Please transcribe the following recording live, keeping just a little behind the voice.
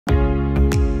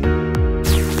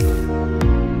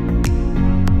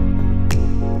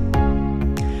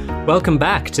Welcome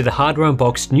back to the Hardware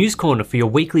Unboxed News Corner for your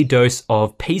weekly dose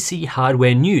of PC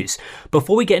hardware news.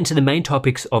 Before we get into the main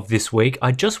topics of this week,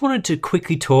 I just wanted to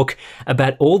quickly talk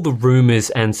about all the rumors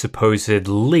and supposed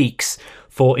leaks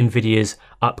for Nvidia's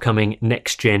upcoming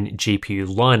next-gen GPU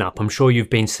lineup. I'm sure you've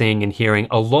been seeing and hearing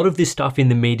a lot of this stuff in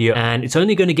the media, and it's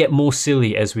only going to get more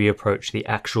silly as we approach the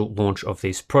actual launch of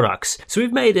these products. So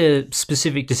we've made a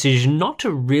specific decision not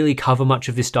to really cover much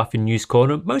of this stuff in News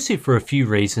Corner, mostly for a few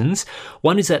reasons.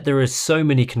 One is that there are so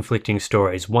many conflicting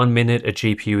stories. One minute a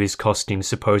GPU is costing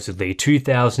supposedly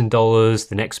 $2,000,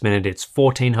 the next minute it's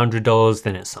 $1,400,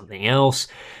 then it's something else.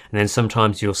 And then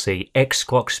sometimes you'll see X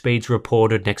clock speeds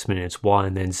reported, next minute it's Y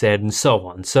and then Z and so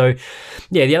on. So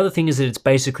yeah, the other thing is that it's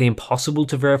basically impossible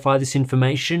to verify this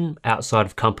information outside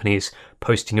of companies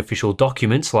posting official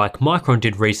documents like Micron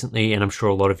did recently, and I'm sure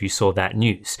a lot of you saw that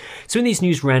news. So in these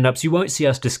news roundups, you won't see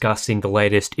us discussing the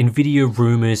latest Nvidia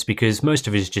rumors because most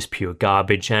of it is just pure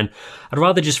garbage, and I'd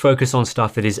rather just focus on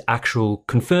stuff that is actual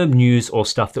confirmed news or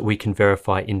stuff that we can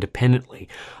verify independently.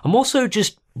 I'm also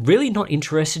just really not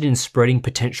interested in spreading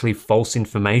potentially false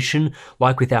information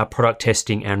like with our product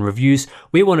testing and reviews.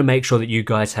 We want to make sure that you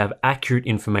guys have accurate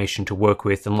information to work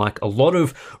with, and like a lot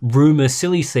of rumor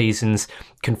silly seasons,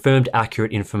 confirmed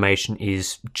accurate information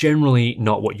is generally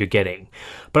not what you're getting.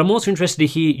 But I'm also interested to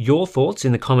hear your thoughts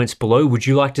in the comments below. Would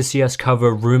you like to see us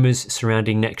cover rumors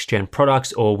surrounding next-gen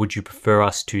products, or would you prefer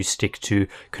us to stick to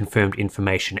confirmed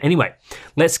information? Anyway,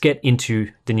 let's get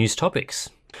into the news topics.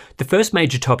 The first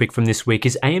major topic from this week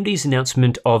is AMD's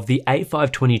announcement of the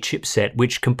A520 chipset,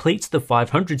 which completes the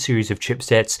 500 series of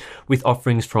chipsets with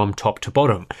offerings from top to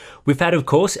bottom. We've had, of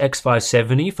course,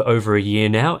 X570 for over a year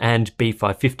now, and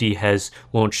B550 has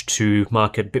launched to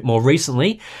market a bit more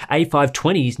recently.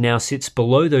 A520 now sits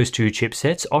below those two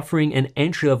chipsets, offering an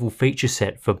entry-level feature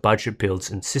set for budget builds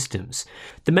and systems.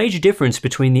 The major difference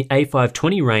between the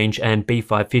A520 range and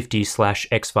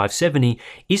B550/X570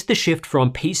 is the shift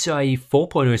from PCIe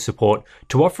 4.0 support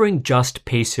to offering just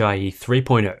PCIe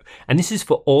 3.0, and this is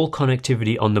for all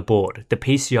connectivity on the board. The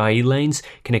PCIe lanes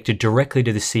connected directly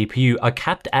to the CPU are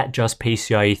capped at just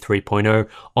PCIe 3.0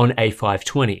 on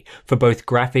A520 for both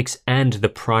graphics and the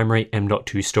primary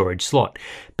M.2 storage slot.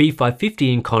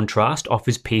 B550 in contrast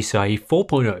offers PCIe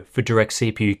 4.0 for direct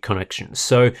CPU connections,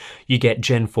 so you get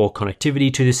Gen 4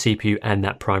 connectivity to the CPU and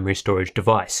that primary storage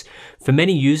device. For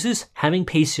many users, having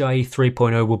PCIe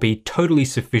 3.0 will be totally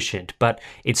sufficient, but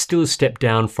it's still a step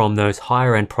down from those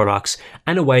higher end products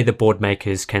and a way the board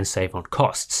makers can save on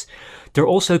costs. There are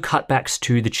also cutbacks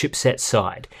to the chipset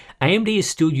side. AMD is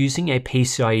still using a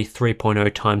PCIe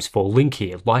 3.0 x4 link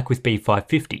here, like with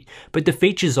B550, but the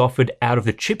features offered out of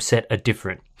the chipset are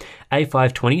different.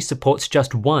 A520 supports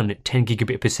just one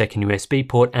 10GB per second USB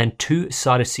port and two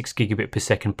SATA 6GB per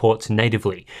second ports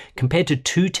natively, compared to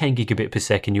two 10GB per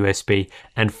second USB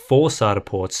and four SATA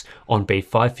ports on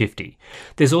B550.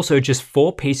 There's also just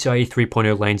four PCIe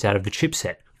 3.0 lanes out of the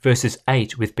chipset, versus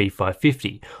 8 with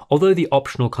B550, although the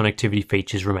optional connectivity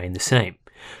features remain the same.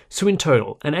 So in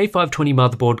total, an A520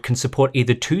 motherboard can support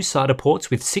either two SATA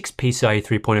ports with 6 PCIe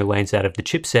 3.0 lanes out of the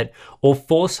chipset, or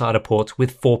 4 SATA ports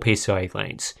with 4 PCIe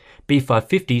lanes.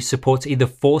 B550 supports either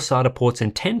 4 SATA ports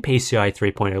and 10 PCIe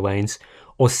 3.0 lanes,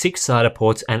 or 6 SATA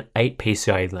ports and 8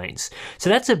 PCIe lanes. So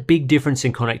that's a big difference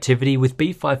in connectivity, with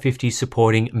B550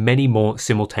 supporting many more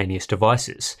simultaneous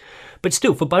devices. But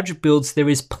still, for budget builds, there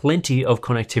is plenty of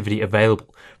connectivity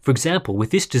available. For example,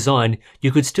 with this design,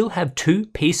 you could still have two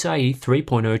PCIe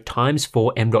 3.0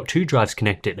 x4 M.2 drives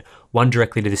connected, one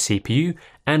directly to the CPU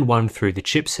and one through the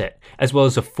chipset, as well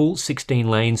as a full 16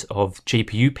 lanes of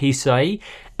GPU PCIe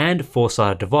and 4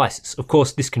 SATA devices. Of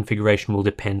course, this configuration will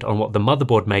depend on what the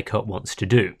motherboard maker wants to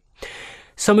do.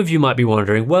 Some of you might be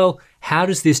wondering, well, how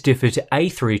does this differ to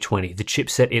A320, the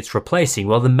chipset it's replacing?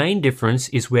 Well, the main difference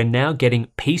is we're now getting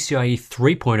PCIe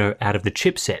 3.0 out of the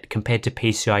chipset compared to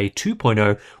PCIe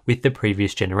 2.0 with the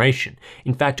previous generation.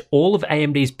 In fact, all of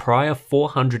AMD's prior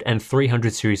 400 and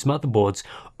 300 series motherboards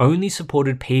only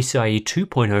supported PCIe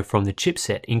 2.0 from the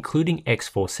chipset, including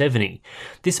X470.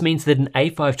 This means that an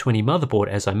A520 motherboard,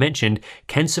 as I mentioned,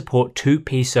 can support two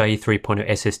PCIe 3.0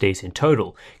 SSDs in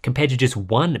total, compared to just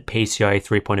one PCIe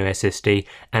 3.0 SSD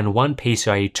and one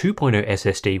PCIe 2.0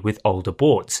 SSD with older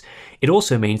boards. It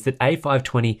also means that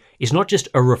A520 is not just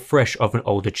a refresh of an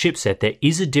older chipset, there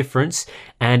is a difference,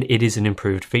 and it is an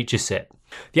improved feature set.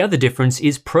 The other difference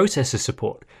is processor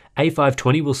support.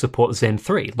 A520 will support Zen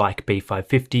 3 like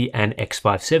B550 and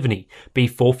X570.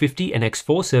 B450 and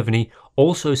X470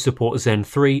 also support Zen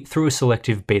 3 through a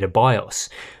selective beta BIOS.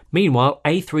 Meanwhile,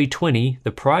 A320,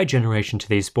 the prior generation to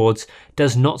these boards,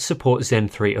 does not support Zen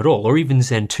 3 at all, or even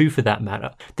Zen 2 for that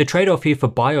matter. The trade-off here for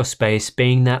BIOS space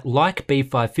being that, like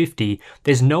B550,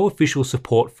 there's no official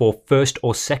support for first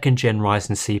or second gen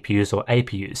Ryzen CPUs or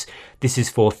APUs. This is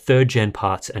for third gen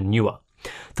parts and newer.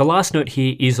 The last note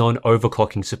here is on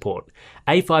overclocking support.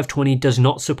 A520 does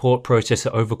not support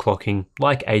processor overclocking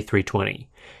like A320.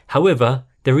 However,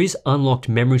 there is unlocked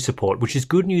memory support, which is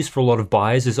good news for a lot of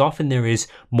buyers, as often there is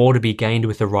more to be gained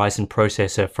with a Ryzen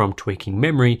processor from tweaking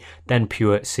memory than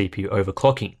pure CPU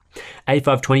overclocking.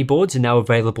 A520 boards are now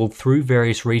available through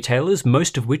various retailers,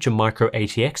 most of which are micro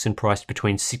ATX and priced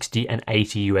between $60 and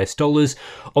 $80 US,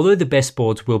 although the best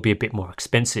boards will be a bit more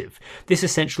expensive. This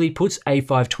essentially puts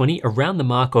A520 around the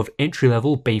mark of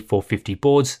entry-level B450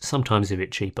 boards, sometimes a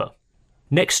bit cheaper.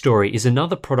 Next story is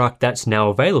another product that's now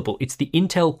available. It's the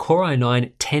Intel Core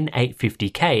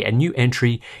i9-10850K, a new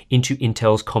entry into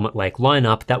Intel's Comet Lake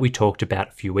lineup that we talked about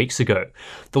a few weeks ago.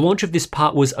 The launch of this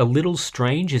part was a little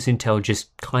strange as Intel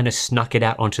just kind of snuck it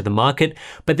out onto the market,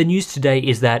 but the news today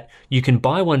is that you can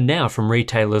buy one now from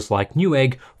retailers like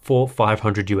Newegg for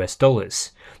 $500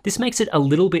 US. This makes it a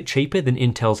little bit cheaper than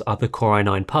Intel's other Core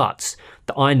i9 parts.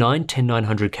 The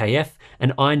i9-10900KF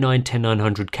and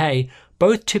i9-10900K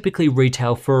both typically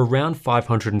retail for around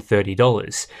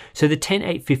 $530, so the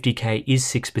 10850K is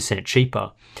 6%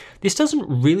 cheaper. This doesn't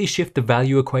really shift the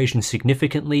value equation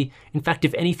significantly. In fact,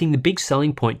 if anything, the big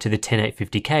selling point to the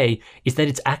 10850K is that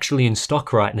it's actually in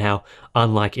stock right now,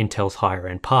 unlike Intel's higher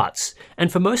end parts.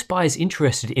 And for most buyers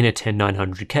interested in a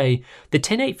 10900K, the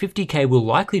 10850K will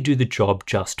likely do the job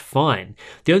just fine.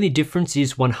 The only difference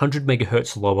is 100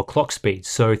 MHz lower clock speeds,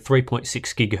 so 3.6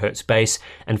 GHz base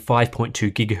and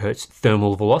 5.2 GHz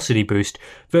thermal velocity boost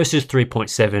versus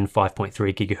 3.7, 5.3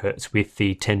 GHz with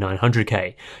the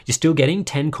 10900K. You're still getting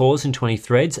 10 cores and 20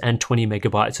 threads and 20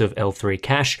 megabytes of L3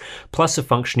 cache, plus a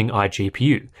functioning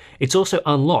iGPU. It's also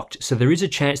unlocked, so there is a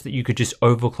chance that you could just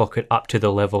overclock it up to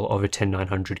the level of a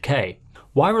 10900K.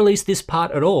 Why release this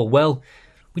part at all? Well,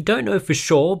 we don't know for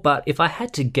sure, but if I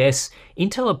had to guess,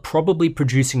 Intel are probably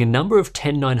producing a number of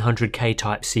 10900K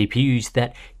type CPUs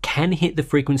that can hit the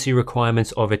frequency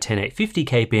requirements of a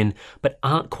 10850K bin, but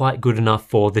aren't quite good enough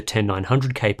for the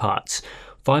 10900K parts.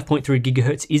 5.3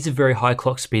 GHz is a very high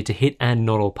clock speed to hit, and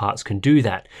not all parts can do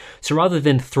that. So rather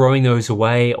than throwing those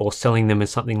away or selling them as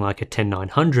something like a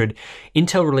 10900,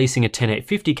 Intel releasing a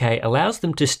 10850K allows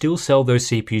them to still sell those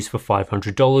CPUs for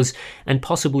 $500 and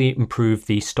possibly improve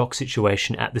the stock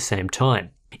situation at the same time.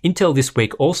 Intel this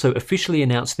week also officially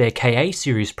announced their KA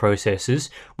series processors,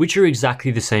 which are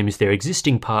exactly the same as their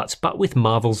existing parts, but with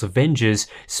Marvel's Avengers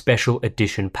special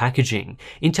edition packaging.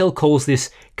 Intel calls this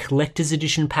collector's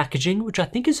edition packaging, which I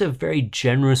think is a very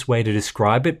generous way to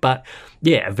describe it, but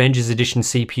yeah, Avengers edition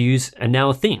CPUs are now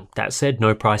a thing. That said,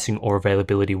 no pricing or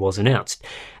availability was announced.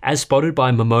 As spotted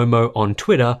by Momomo on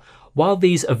Twitter, while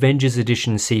these Avengers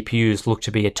Edition CPUs look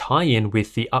to be a tie-in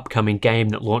with the upcoming game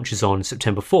that launches on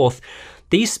September 4th,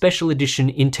 these special edition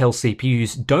Intel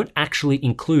CPUs don't actually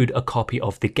include a copy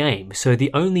of the game, so the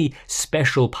only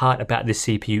special part about this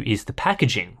CPU is the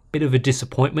packaging. Bit of a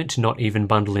disappointment to not even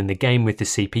bundle in the game with the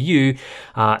CPU,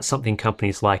 something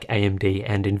companies like AMD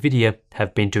and Nvidia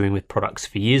have been doing with products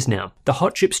for years now. The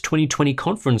Hot Chips 2020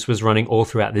 conference was running all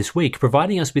throughout this week,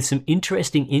 providing us with some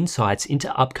interesting insights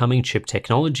into upcoming chip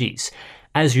technologies.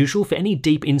 As usual, for any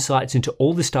deep insights into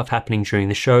all the stuff happening during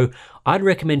the show, I'd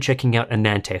recommend checking out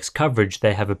AnandTech's coverage.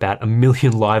 They have about 1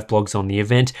 million live blogs on the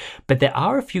event, but there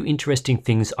are a few interesting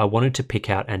things I wanted to pick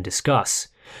out and discuss.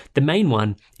 The main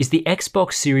one is the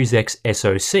Xbox Series X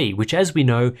SoC, which as we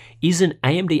know is an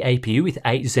AMD APU with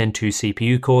 8 Zen 2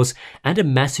 CPU cores and a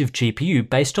massive GPU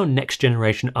based on next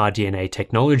generation RDNA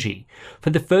technology.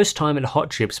 For the first time at Hot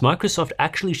Chips, Microsoft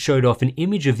actually showed off an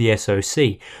image of the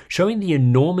SoC, showing the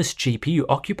enormous GPU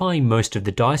occupying most of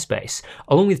the die space,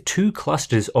 along with 2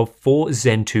 clusters of 4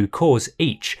 Zen 2 cores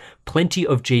each, plenty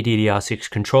of GDDR6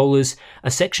 controllers, a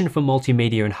section for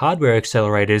multimedia and hardware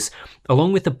accelerators,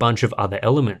 along with a bunch of other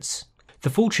elements. The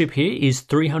full chip here is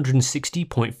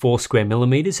 360.4 square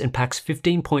millimeters and packs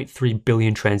 15.3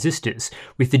 billion transistors,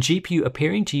 with the GPU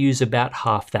appearing to use about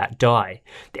half that die.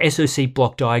 The SoC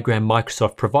block diagram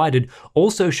Microsoft provided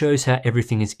also shows how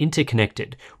everything is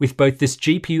interconnected, with both this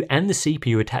GPU and the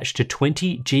CPU attached to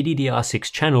 20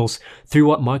 GDDR6 channels through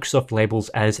what Microsoft labels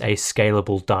as a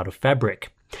scalable data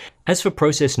fabric. As for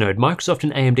process node, Microsoft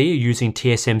and AMD are using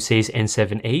TSMC's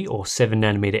N7E or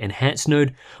 7nm enhanced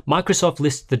node. Microsoft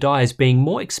lists the die as being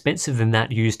more expensive than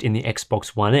that used in the Xbox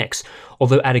One X,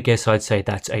 although at a guess I'd say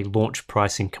that's a launch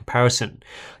pricing comparison.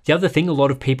 The other thing a lot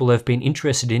of people have been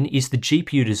interested in is the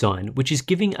GPU design, which is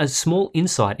giving a small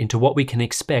insight into what we can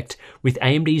expect with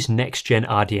AMD's next-gen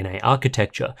RDNA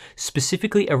architecture,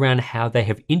 specifically around how they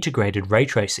have integrated ray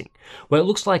tracing, where it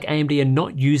looks like AMD are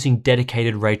not using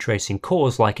dedicated ray tracing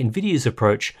cores like Nvidia's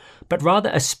approach, but rather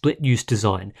a split-use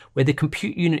design, where the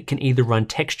compute unit can either run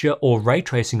texture or ray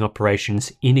tracing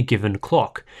operations in a given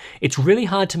clock. It's really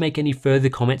hard to make any further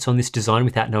comments on this design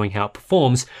without knowing how it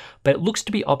performs, but it looks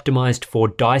to be optimized for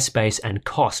die space and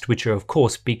cost, which are of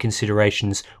course big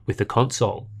considerations with the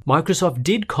console. Microsoft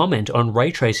did comment on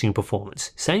ray tracing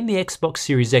performance, saying the Xbox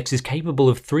Series X is capable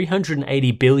of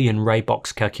 380 billion ray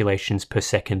box calculations per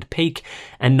second peak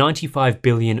and 95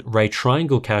 billion ray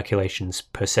triangle calculations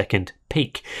per second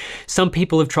peak. Some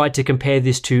people have tried to compare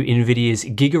this to Nvidia's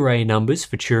gigaray numbers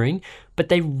for Turing, but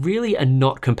they really are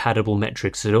not compatible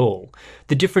metrics at all.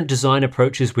 The different design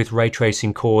approaches with ray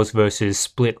tracing cores versus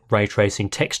split ray tracing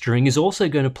texturing is also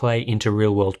going to play into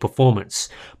real-world performance.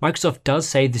 Microsoft does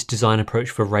say this design approach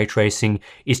for ray tracing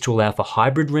is to allow for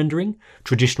hybrid rendering,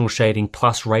 traditional shading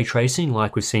plus ray tracing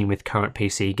like we've seen with current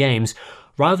PC games,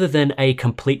 rather than a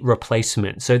complete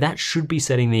replacement, so that should be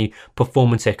setting the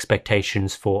performance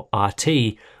expectations for RT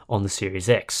on the Series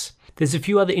X. There's a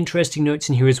few other interesting notes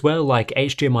in here as well, like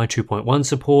HDMI 2.1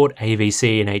 support,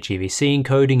 AVC and HEVC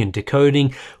encoding and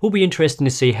decoding. Will be interesting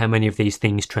to see how many of these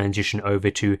things transition over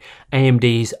to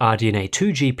AMD's RDNA 2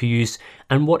 GPUs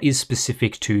and what is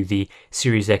specific to the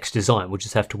Series X design. We'll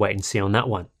just have to wait and see on that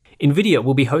one. Nvidia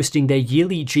will be hosting their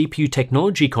yearly GPU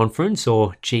Technology Conference,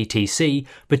 or GTC,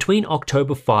 between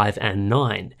October 5 and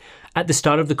 9. At the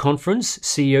start of the conference,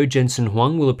 CEO Jensen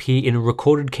Huang will appear in a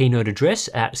recorded keynote address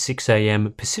at 6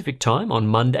 AM Pacific time on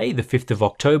Monday, the 5th of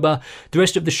October. The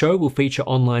rest of the show will feature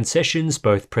online sessions,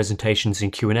 both presentations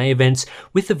and Q&A events,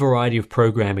 with a variety of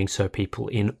programming so people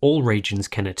in all regions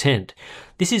can attend.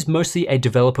 This is mostly a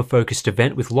developer-focused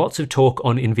event with lots of talk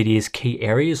on Nvidia's key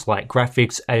areas like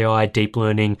graphics, AI, deep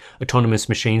learning, autonomous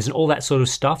machines, and all that sort of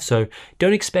stuff, so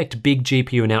don't expect big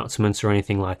GPU announcements or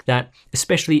anything like that,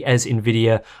 especially as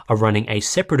Nvidia are running a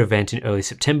separate event in early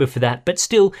September for that, but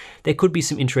still, there could be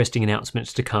some interesting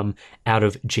announcements to come out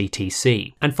of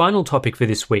GTC. And final topic for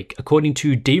this week, according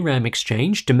to DRAM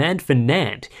Exchange, demand for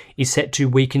NAND is set to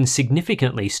weaken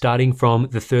significantly starting from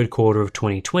the third quarter of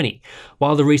 2020.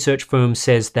 While the research firm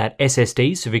says that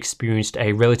SSDs have experienced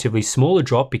a relatively smaller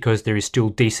drop because there is still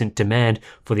decent demand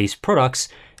for these products,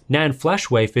 NAND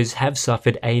flash wafers have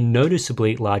suffered a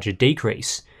noticeably larger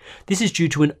decrease. This is due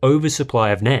to an oversupply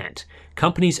of NAND.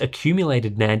 Companies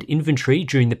accumulated NAND inventory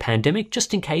during the pandemic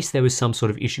just in case there was some sort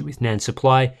of issue with NAND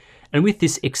supply, and with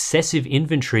this excessive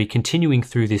inventory continuing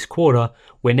through this quarter,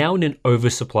 we're now in an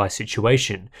oversupply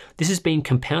situation. This has been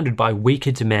compounded by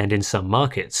weaker demand in some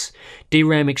markets.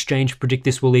 DRAM Exchange predict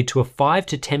this will lead to a 5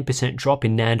 to 10% drop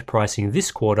in NAND pricing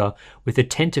this quarter, with a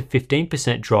 10 to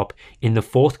 15% drop in the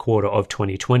fourth quarter of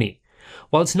 2020.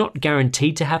 While it's not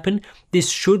guaranteed to happen, this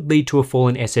should lead to a fall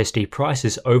in SSD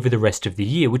prices over the rest of the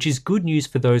year, which is good news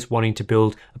for those wanting to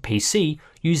build a PC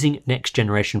using next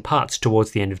generation parts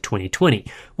towards the end of 2020.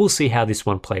 We'll see how this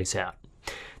one plays out.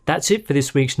 That's it for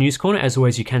this week's News Corner. As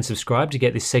always, you can subscribe to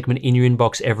get this segment in your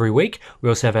inbox every week. We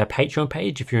also have our Patreon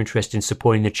page if you're interested in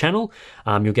supporting the channel.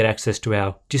 You'll get access to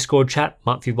our Discord chat,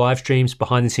 monthly live streams,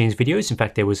 behind the scenes videos. In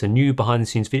fact, there was a new behind the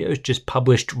scenes video just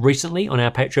published recently on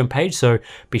our Patreon page, so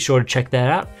be sure to check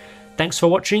that out. Thanks for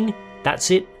watching.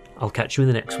 That's it. I'll catch you in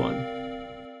the next one.